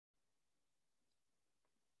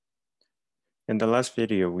In the last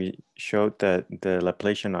video, we showed that the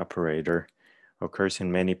Laplacian operator occurs in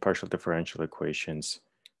many partial differential equations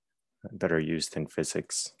that are used in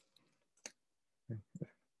physics.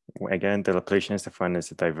 Again, the Laplacian is defined as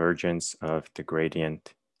the divergence of the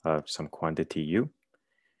gradient of some quantity u.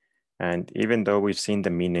 And even though we've seen the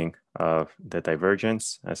meaning of the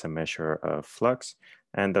divergence as a measure of flux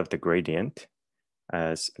and of the gradient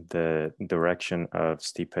as the direction of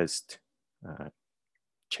steepest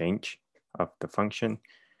change of the function,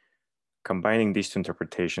 combining these two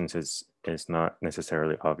interpretations is not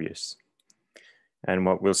necessarily obvious. And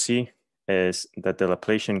what we'll see is that the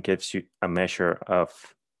Laplacian gives you a measure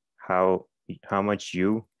of how much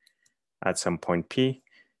u at some point p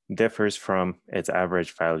differs from its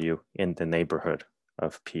average value in the neighborhood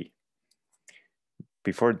of p.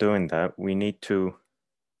 Before doing that, we need to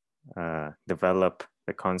develop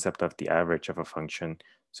the concept of the average of a function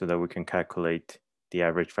so that we can calculate the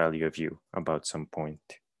average value of u about some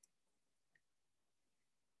point.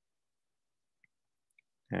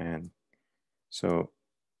 And so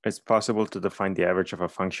it's possible to define the average of a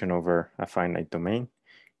function over a finite domain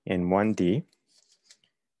in 1D.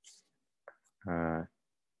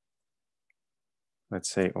 Let's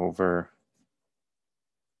say over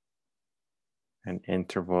an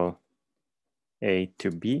interval a to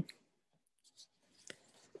b.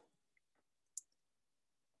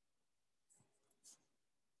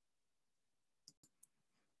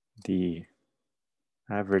 The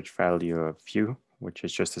average value of u, which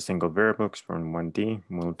is just a single variable because we're in 1D,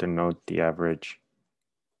 we'll denote the average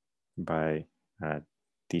by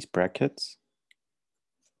these brackets.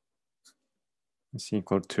 Is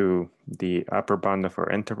equal to the upper bound of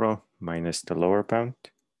our interval minus the lower bound.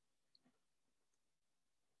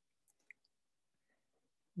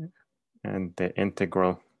 And the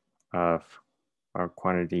integral of our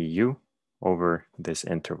quantity u over this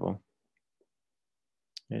interval.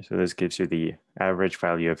 Okay, so this gives you the average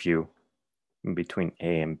value of u between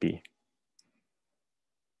a and b.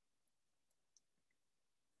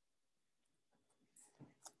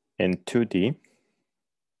 In 2D,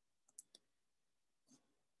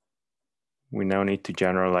 we now need to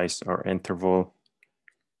generalize our interval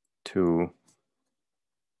to,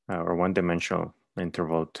 or one-dimensional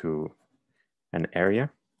interval to an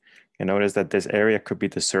area. And notice that this area could be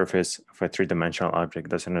the surface of a three-dimensional object.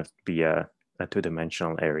 It doesn't have to be a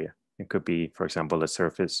two-dimensional area. It could be, for example, a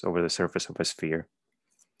surface over the surface of a sphere.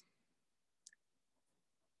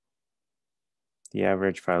 The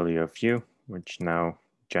average value of u, which now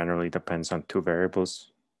generally depends on two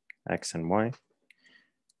variables, x and y,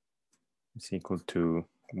 is equal to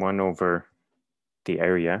 1 over the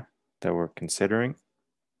area that we're considering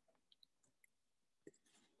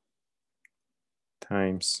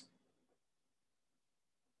times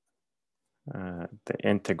the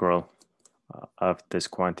integral of this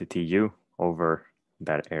quantity u over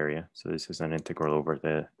that area. So this is an integral over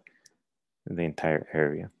the entire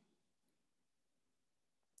area.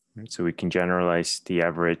 Right, so we can generalize the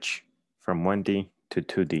average from 1D to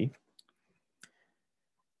 2D.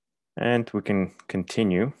 And we can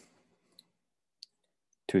continue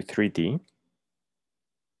to 3D,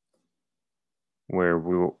 where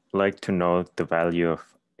we would like to know the value of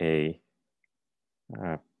a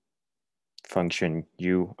function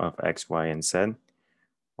u of x, y, and z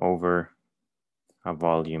over a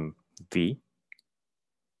volume V.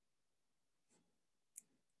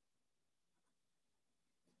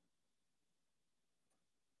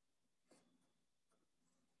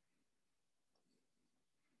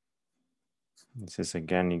 This is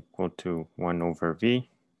again equal to 1 over V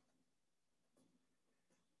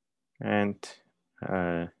and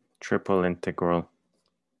a triple integral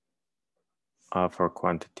of our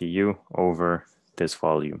quantity u over this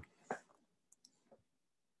volume.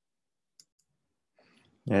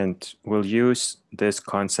 And we'll use this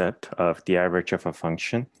concept of the average of a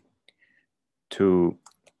function to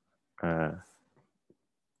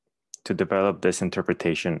develop this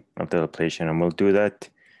interpretation of the Laplacian. And we'll do that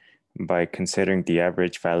by considering the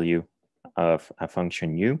average value of a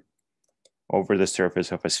function u over the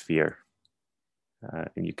surface of a sphere.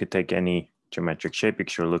 You could take any geometric shape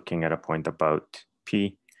because you're looking at a point about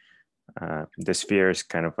P. The sphere is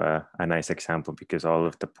kind of a nice example because all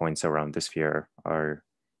of the points around the sphere are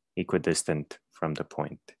equidistant from the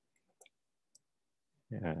point.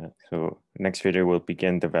 So next video we'll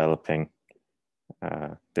begin developing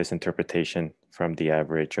this interpretation from the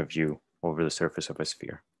average of u over the surface of a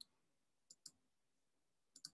sphere.